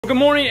Good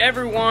morning,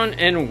 everyone,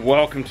 and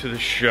welcome to the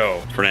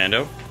show.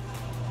 Fernando.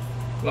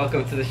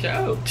 Welcome to the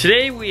show.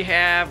 Today we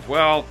have,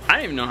 well, I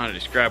don't even know how to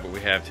describe what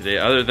we have today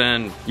other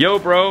than, yo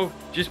bro,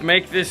 just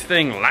make this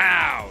thing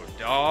loud,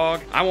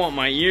 dog. I want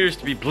my ears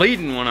to be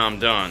bleeding when I'm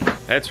done.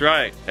 That's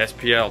right,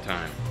 SPL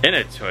time. In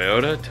a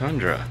Toyota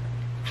Tundra.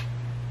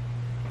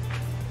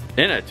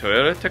 In a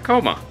Toyota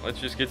Tacoma. Let's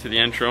just get to the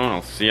intro and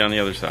I'll see you on the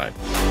other side.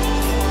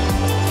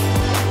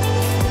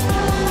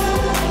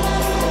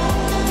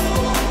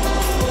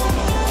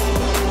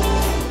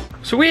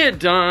 So we had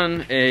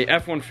done a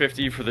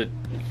F-150 for the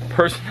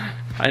person,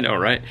 I know,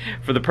 right?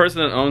 For the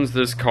person that owns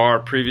this car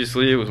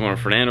previously. It was one of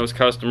Fernando's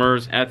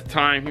customers. At the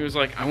time, he was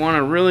like, I want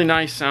a really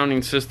nice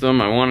sounding system.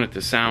 I want it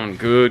to sound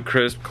good,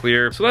 crisp,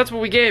 clear. So that's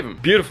what we gave him.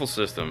 Beautiful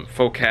system,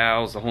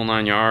 focals, the whole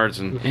 9 yards.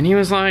 And he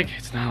was like,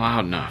 it's not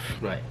loud enough.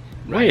 Right.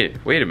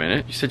 Wait a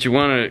minute. You said you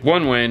wanted it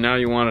one way and now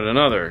you want it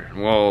another.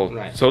 Well,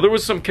 right. So there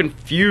was some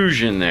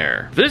confusion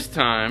there. This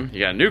time, you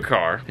got a new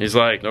car. He's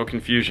like, no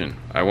confusion.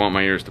 I want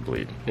my ears to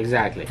bleed.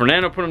 Exactly.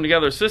 Fernando put him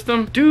together a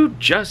system. Do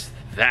just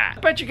that. I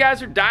bet you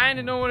guys are dying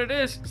to know what it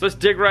is. So let's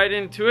dig right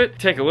into it.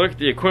 Take a look at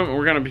the equipment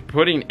we're gonna be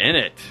putting in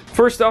it.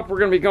 First up, we're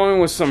gonna be going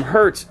with some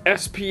Hertz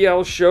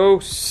SPL Show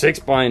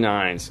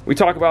 6x9s. We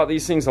talk about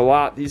these things a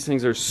lot. These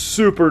things are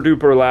super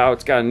duper loud.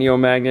 It's got a neo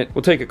magnet.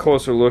 We'll take a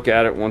closer look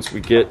at it once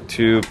we get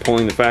to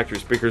pulling the factory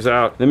speakers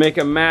out. They make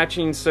a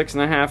matching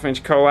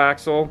 6.5-inch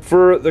coaxial.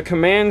 For the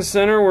command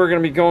center, we're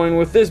gonna be going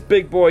with this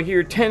big boy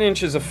here, 10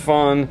 inches of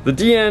fun. The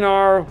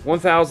DNR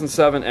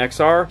 1007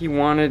 XR. He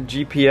wanted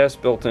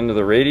GPS built into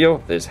the radio.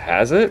 This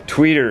has it.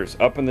 Tweeters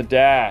up in the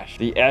dash.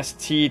 The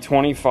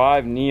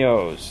ST25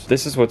 Neos.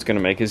 This is what's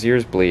gonna make his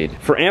ears bleed.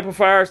 For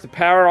amplifiers to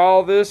power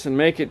all this and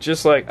make it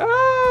just like,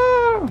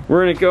 ah,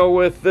 we're gonna go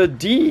with the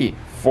D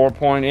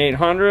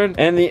 4.800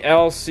 and the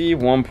LC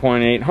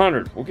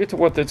 1.800. We'll get to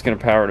what that's going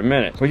to power in a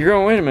minute. But you're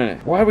going, wait a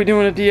minute, why are we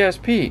doing a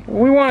DSP?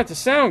 Well, we want it to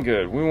sound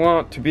good. We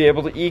want to be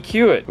able to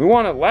EQ it. We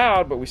want it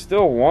loud, but we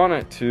still want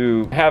it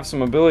to have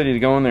some ability to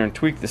go in there and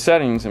tweak the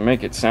settings and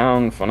make it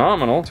sound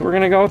phenomenal. So we're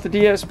going to go with the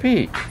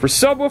DSP. For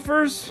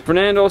subwoofers,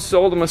 Fernando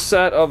sold him a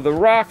set of the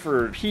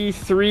Rockford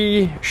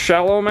P3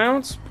 shallow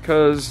mounts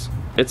because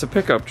it's a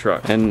pickup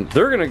truck. And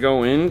they're going to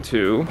go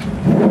into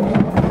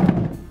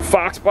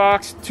Fox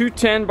box,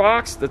 210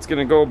 box that's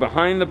gonna go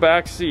behind the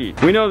back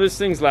seat. We know this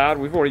thing's loud.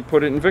 We've already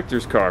put it in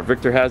Victor's car.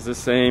 Victor has the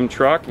same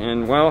truck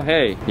and, well,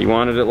 hey, he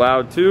wanted it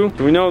loud too.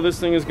 So we know this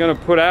thing is gonna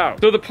put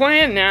out. So the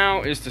plan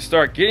now is to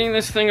start getting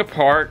this thing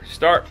apart,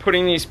 start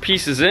putting these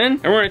pieces in,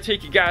 and we're gonna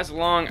take you guys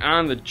along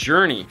on the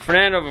journey.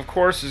 Fernando, of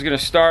course, is gonna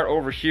start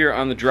over here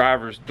on the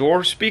driver's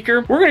door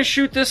speaker. We're gonna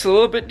shoot this a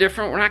little bit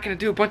different. We're not gonna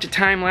do a bunch of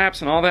time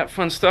lapse and all that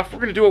fun stuff. We're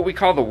gonna do what we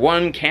call the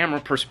one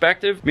camera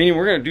perspective, meaning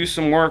we're gonna do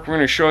some work, we're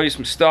gonna show you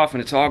some stuff, and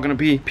it's all going to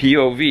be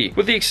POV,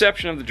 with the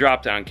exception of the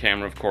drop-down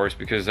camera, of course,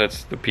 because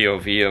that's the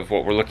POV of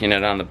what we're looking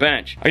at on the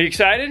bench. Are you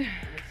excited?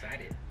 I'm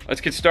excited. Let's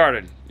get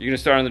started. You gonna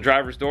start on the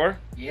driver's door?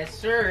 Yes,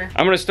 sir.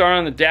 I'm gonna start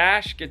on the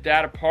dash, get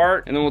that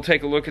apart, and then we'll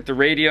take a look at the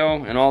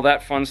radio and all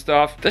that fun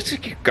stuff. Let's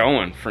just get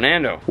going.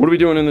 Fernando, what are we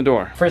doing in the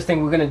door? First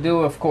thing we're gonna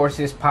do, of course,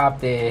 is pop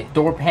the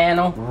door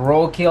panel,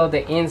 roadkill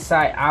the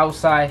inside,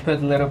 outside,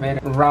 put a little bit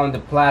around the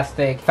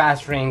plastic,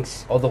 fast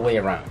rings all the way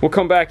around. We'll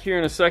come back here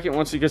in a second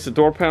once he gets the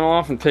door panel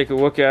off and take a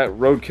look at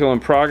roadkill in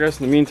progress.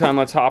 In the meantime,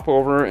 let's hop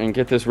over and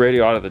get this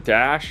radio out of the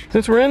dash.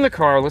 Since we're in the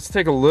car, let's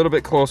take a little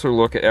bit closer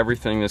look at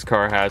everything this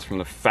car has from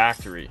the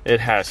factory. It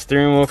has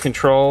steering wheel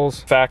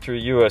controls,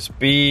 factory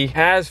USB,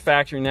 has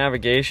factory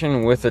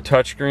navigation with a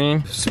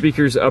touchscreen,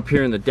 speakers up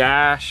here in the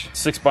dash,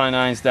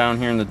 6x9s down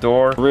here in the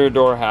door. The rear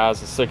door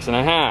has a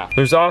 6.5.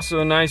 There's also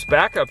a nice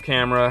backup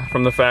camera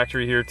from the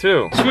factory here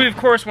too. So we of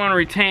course want to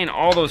retain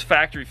all those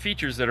factory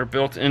features that are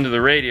built into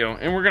the radio,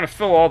 and we're going to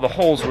fill all the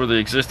holes where the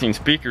existing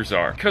speakers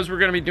are. Because we're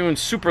going to be doing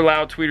super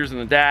loud tweeters in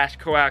the dash,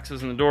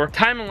 coaxials in the door,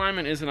 time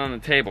alignment isn't on the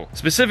table.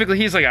 Specifically,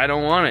 he's like, I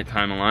don't want it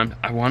time aligned,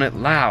 I want it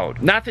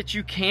loud. Not that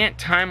you can't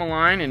time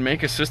align and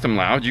make a system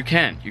loud, you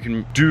can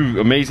do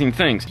amazing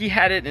things. He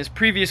had it in his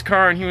previous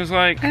car and he was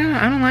like,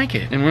 I don't like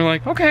it. And we're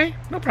like, okay,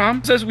 no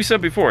problem. As we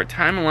said before,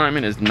 time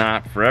alignment is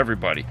not for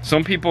everybody.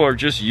 Some people are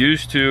just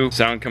used to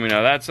sound coming out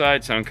of that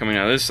side, sound coming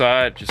out of this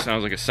side, just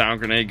sounds like a sound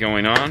grenade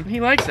going on. He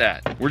likes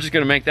that. We're just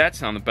gonna make that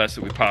sound the best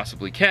that we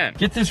possibly can.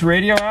 Get this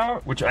radio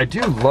out, which I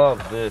do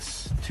love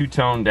this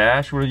two-tone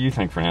dash. What do you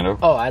think, Fernando?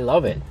 Oh, I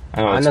love it.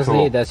 I know, honestly,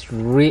 cool. That's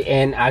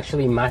and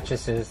actually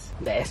matches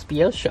the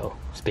SPL show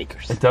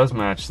speakers. It does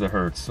match the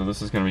Hertz, so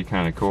this is gonna be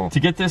kind of cool. To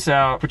get this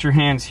out, put your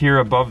hands here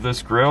above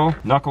this grill,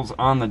 knuckles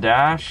on the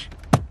dash,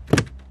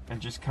 and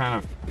just kind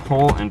of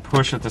pull and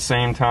push at the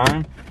same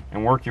time,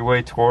 and work your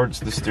way towards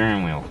the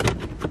steering wheel.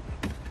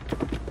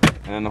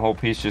 And then the whole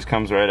piece just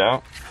comes right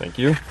out. Thank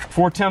you.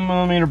 4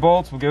 10mm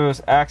bolts will give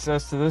us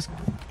access to this.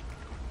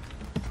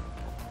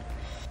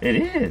 It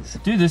is.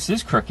 Dude, this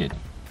is crooked.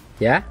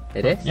 Yeah,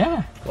 it is?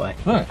 Yeah. Why?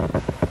 Look.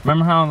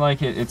 Remember how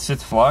like it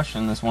sits flush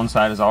and this one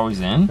side is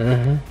always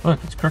in?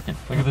 Look, it's crooked.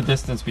 Look at the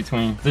distance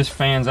between, this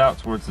fans out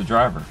towards the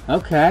driver.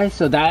 Okay,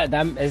 so that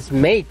is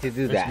made to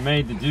do that. It's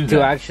made to do that.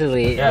 To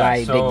actually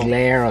like so the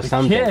glare or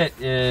something. The kit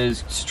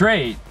is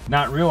straight,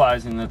 not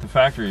realizing that the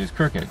factory is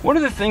crooked. One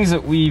of the things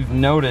that we've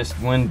noticed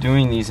when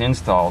doing these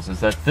installs is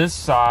that this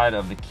side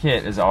of the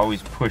kit is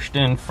always pushed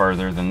in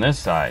further than this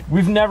side.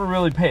 We've never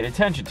really paid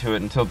attention to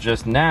it until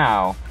just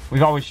now.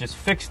 We've always just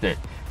fixed it.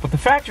 But the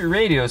factory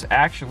radio is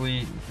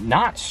actually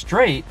not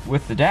straight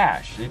with the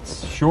dash.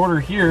 It's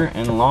shorter here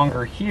and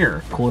longer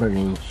here. 1/4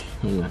 inch.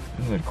 Hang on.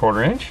 Is it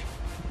 1/4 inch?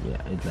 Yeah,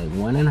 it's like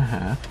 1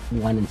 1/2,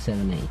 1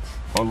 7/8.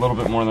 A little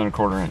bit more than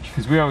 1/4 inch.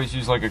 Because we always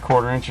use like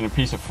 1/4 inch and a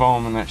piece of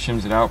foam and that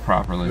shims it out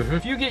properly.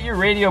 If you get your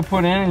radio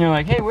put in and you're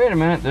like, hey, wait a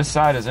minute, this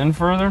side is in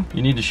further,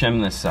 you need to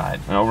shim this side.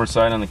 An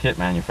oversight on the kit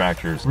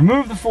manufacturers.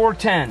 Remove the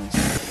 410s.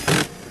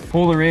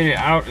 Pull the radio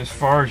out as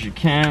far as you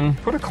can.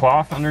 Put a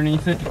cloth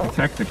underneath it to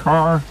protect the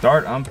car.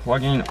 Start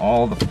unplugging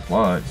all the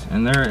plugs.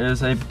 And there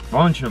is a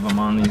bunch of them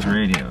on these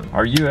radios.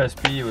 Our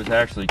USB was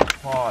actually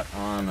caught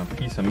on a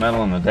piece of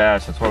metal in the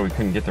dash. That's why we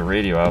couldn't get the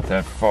radio out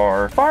that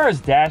far. As far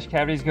as dash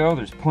cavities go,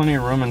 there's plenty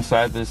of room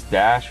inside this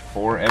dash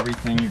for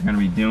everything you're gonna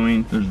be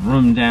doing. There's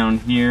room down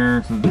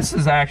here. So this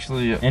is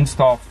actually an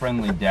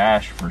install-friendly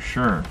dash for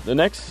sure. The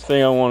next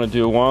thing I wanna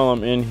do while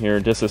I'm in here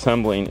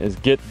disassembling is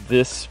get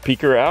this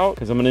speaker out,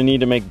 because I'm gonna need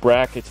to make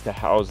brackets to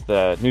house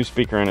the new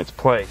speaker in its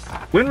place.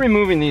 When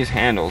removing these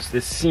handles,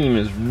 this seam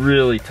is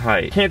really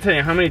tight. Can't tell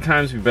you how many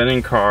times we've been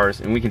in cars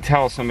and we can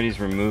tell somebody's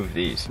removed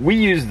these. We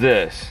use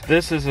this.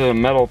 This is a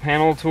metal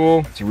panel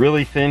tool. It's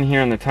really thin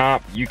here on the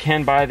top. You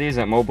can buy these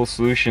at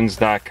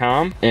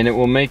mobilesolutions.com and it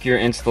will make your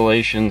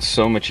installation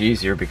so much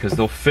easier because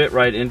they'll fit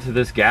right into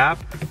this gap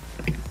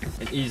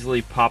and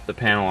easily pop the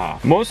panel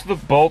off. Most of the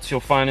bolts you'll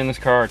find in this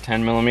car are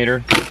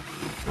 10mm.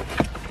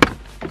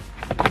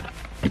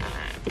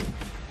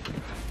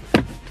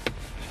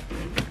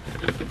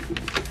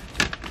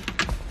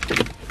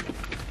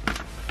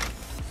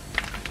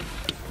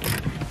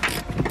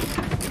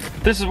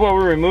 This is what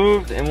we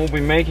removed, and we'll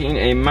be making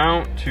a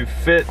mount to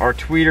fit our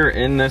tweeter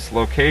in this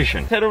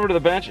location. Head over to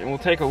the bench and we'll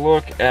take a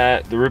look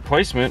at the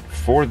replacement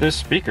for this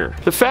speaker.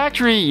 The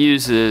factory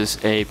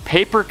uses a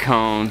paper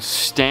cone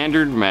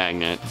standard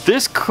magnet.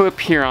 This clip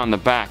here on the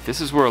back,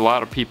 this is where a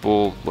lot of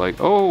people like,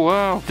 oh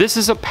wow. This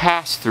is a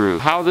pass-through.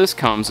 How this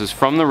comes is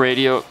from the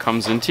radio, it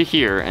comes into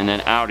here, and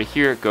then out of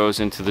here it goes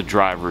into the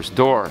driver's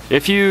door.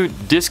 If you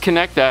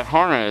disconnect that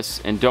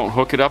harness and don't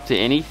hook it up to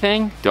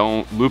anything,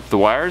 don't loop the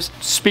wires,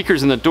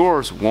 speakers in the door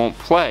won't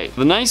play.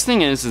 The nice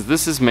thing is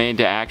this is made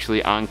to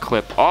actually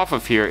unclip off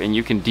of here and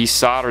you can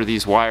desolder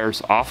these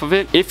wires off of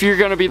it. If you're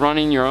going to be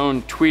running your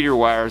own tweeter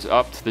wires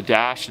up to the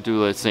dash to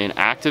do, let's say, an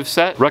active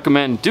set,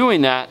 recommend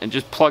doing that and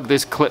just plug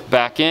this clip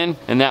back in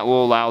and that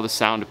will allow the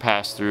sound to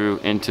pass through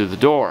into the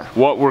door.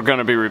 What we're going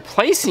to be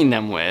replacing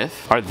them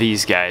with are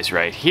these guys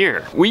right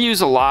here. We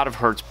use a lot of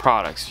Hertz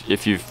products.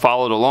 If you've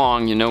followed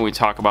along, you know we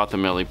talk about the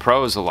Milli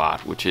Pros a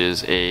lot, which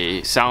is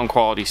a sound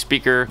quality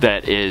speaker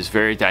that is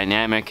very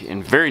dynamic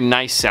and very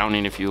nice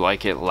sounding if you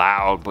like it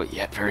loud, but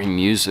yet very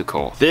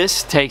musical.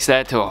 This takes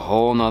that to a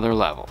whole nother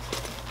level.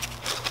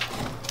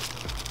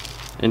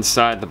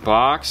 Inside the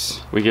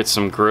box, we get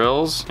some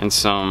grills and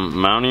some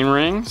mounting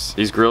rings.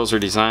 These grills are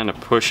designed to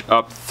push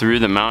up through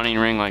the mounting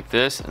ring like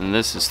this, and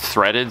this is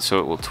threaded so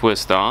it will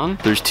twist on.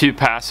 There's 2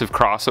 passive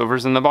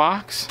crossovers in the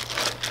box.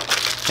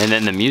 And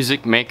then the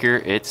music maker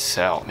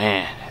itself.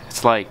 Man,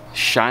 it's like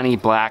shiny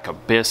black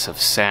abyss of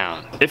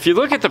sound. If you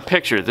look at the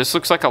picture, this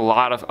looks like a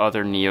lot of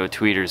other Neo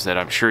tweeters that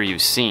I'm sure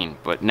you've seen,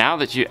 but now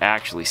that you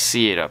actually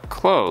see it up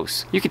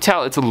close, you can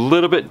tell it's a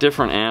little bit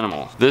different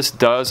animal. This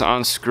does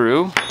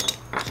unscrew,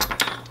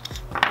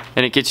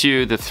 and it gets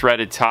you the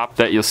threaded top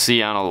that you'll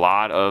see on a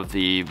lot of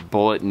the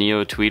Bullet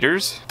Neo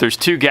tweeters. There's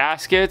 2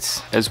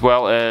 gaskets, as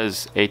well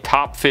as a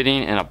top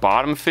fitting and a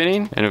bottom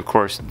fitting, and of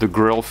course the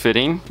grill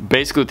fitting.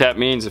 Basically what that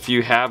means, if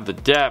you have the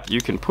depth,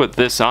 you can put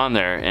this on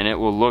there and it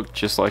will look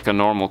just like a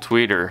normal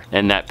tweeter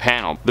in that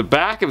panel. The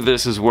back of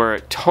this is where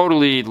it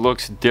totally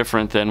looks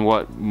different than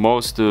what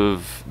most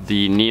of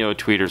the Neo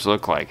tweeters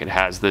look like. It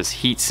has this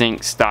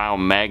heatsink style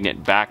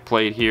magnet back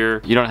plate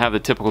here. You don't have the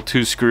typical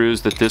 2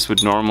 screws that this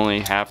would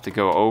normally have to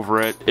go over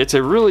it. It's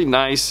a really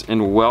nice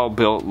and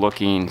well-built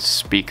looking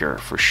speaker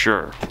for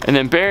sure. And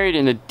then buried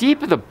in the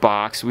deep of the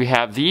box, we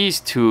have these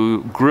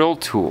 2 grill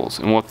tools.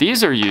 And what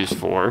these are used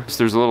for is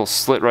there's a little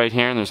slit right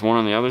here and there's one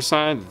on the other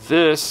side.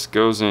 This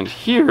goes in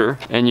here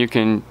and you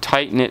can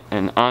tighten it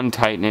and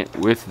untighten it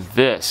with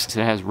this.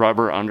 It has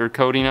rubber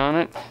undercoating on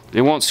it.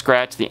 It won't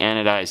scratch the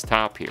anodized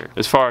top here.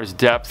 As far as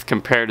depth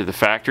compared to the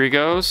factory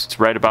goes, it's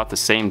right about the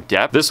same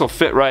depth. This will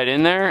fit right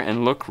in there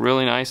and look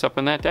really nice up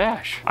in that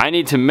dash. I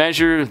need to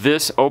measure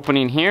this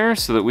opening here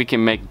so that we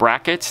can make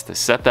brackets to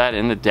set that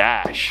in the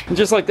dash. And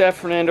just like that,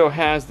 Fernando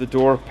has the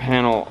door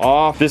panel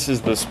off. This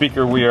is the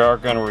speaker we are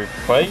going to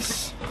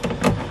replace.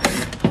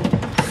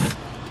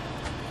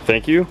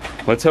 Thank you.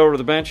 Let's head over to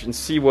the bench and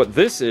see what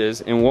this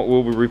is and what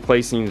we'll be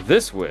replacing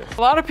this with.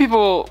 A lot of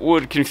people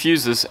would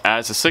confuse this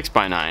as a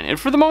 6x9, and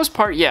for the most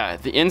part, yeah,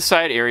 the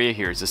inside area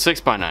here is a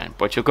 6x9,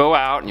 but you'll go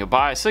out and you'll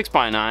buy a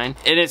 6x9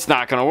 and it's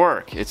not gonna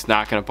work. It's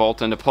not gonna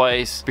bolt into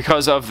place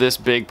because of this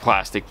big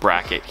plastic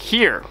bracket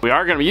here. We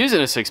are gonna be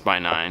using a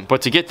 6x9,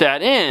 but to get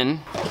that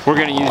in, we're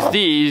gonna use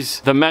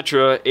these, the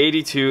Metra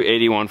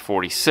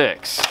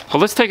 828146. But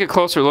let's take a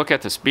closer look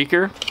at the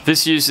speaker.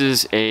 This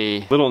uses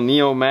a little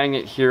neo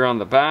magnet here on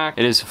the back.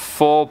 It is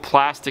full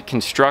plastic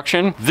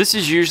construction. This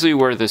is usually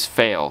where this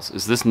fails,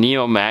 is this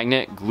neo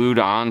magnet glued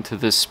onto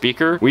this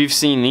speaker. We've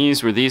seen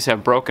these where these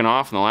have broken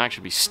off and they'll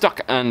actually be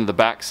stuck on the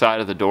back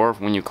side of the door.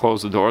 When you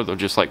close the door, they'll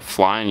just like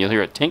fly and you'll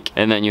hear a tink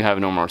and then you have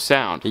no more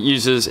sound. It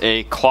uses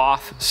a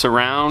cloth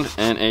surround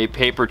and a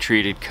paper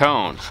treated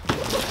cone.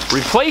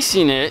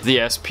 Replacing it, the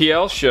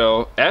SPL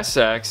Show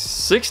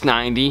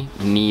SX690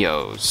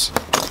 Neos.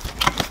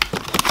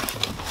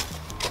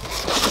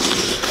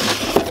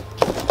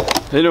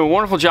 They do a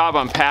wonderful job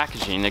on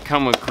packaging. They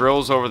come with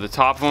grills over the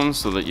top of them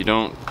so that you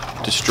don't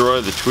destroy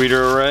the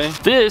tweeter array.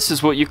 This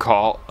is what you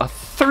call a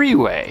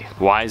three-way.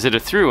 Why is it a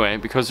three-way?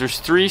 Because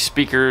there's 3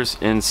 speakers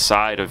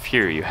inside of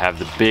here. You have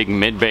the big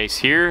mid-bass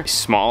here, a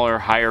smaller,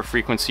 higher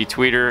frequency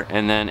tweeter,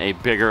 and then a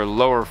bigger,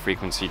 lower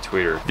frequency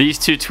tweeter. These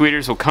 2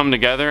 tweeters will come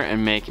together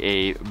and make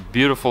a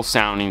beautiful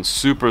sounding,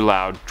 super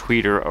loud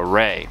tweeter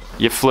array.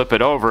 You flip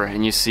it over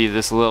and you see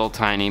this little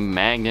tiny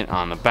magnet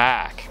on the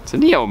back. It's a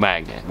neo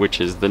magnet, which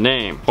is the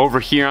name.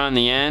 Over here on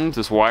the end,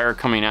 this wire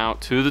coming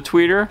out to the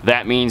tweeter,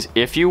 that means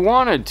if you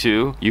wanted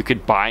to, you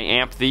could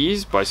bi-amp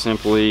these by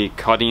simply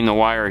cutting the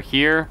wire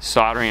here,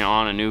 soldering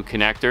on a new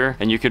connector,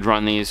 and you could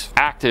run these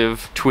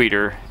active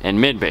tweeter and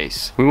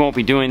mid-bass. We won't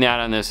be doing that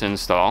on this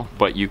install,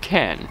 but you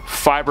can.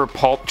 Fiber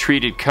pulp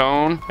treated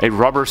cone, a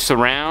rubber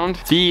surround.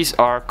 These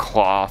are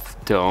cloth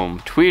dome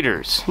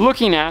tweeters.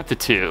 Looking at the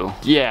 2,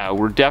 yeah,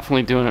 we're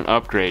definitely doing an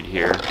upgrade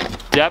here.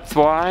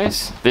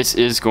 Depth-wise, this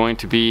is going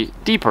to be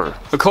deeper.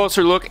 A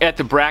closer look at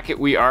the bracket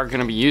we are going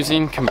to be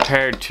using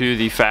compared to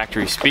the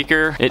factory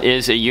speaker. It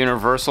is a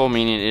universal,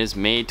 meaning it is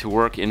made to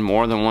work in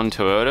more than one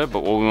Toyota,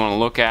 but what we want to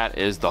look at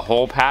is the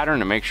whole pattern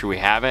to make sure we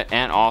have it,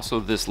 and also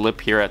this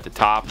lip here at the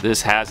top.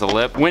 This has a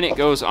lip. When it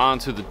goes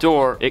onto the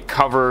door, it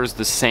covers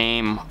the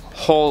same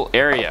whole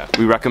area.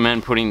 We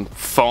recommend putting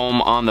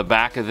foam on the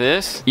back of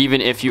this.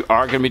 Even if you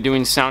are going to be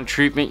doing sound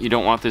treatment, you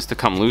don't want this to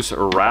come loose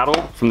or rattle.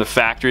 From the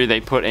factory, they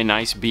put a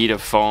nice bead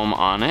of foam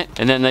on it,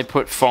 and then they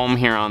put foam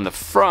here on the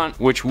front,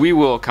 which we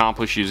will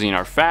accomplish using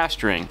our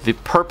fast ring. The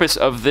purpose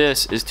of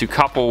this is to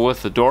couple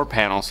with the door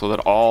panel so that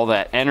all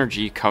that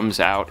energy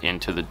comes out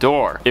into the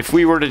door. If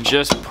we were to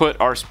just put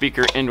our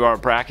speaker into our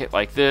bracket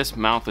like this,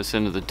 mount this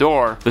into the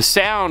door, the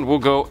sound will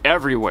go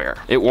everywhere.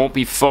 It won't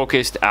be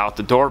focused out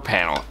the door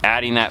panel.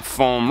 Adding that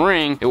foam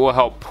ring, it will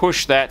help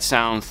push that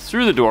sound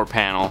through the door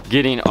panel,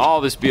 getting all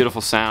this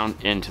beautiful sound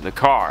into the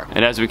car.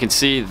 And as we can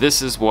see,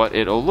 this is what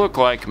it'll look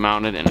like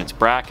mounted in its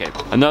bracket.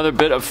 Another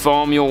bit of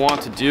foam you'll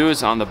want to do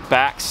is on the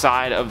back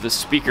side of the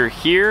speaker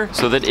here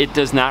so that it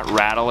does not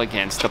rattle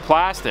against the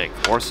plastic,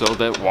 or so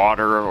that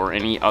water or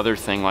any other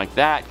thing like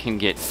that can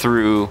get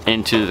through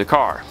into the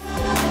car.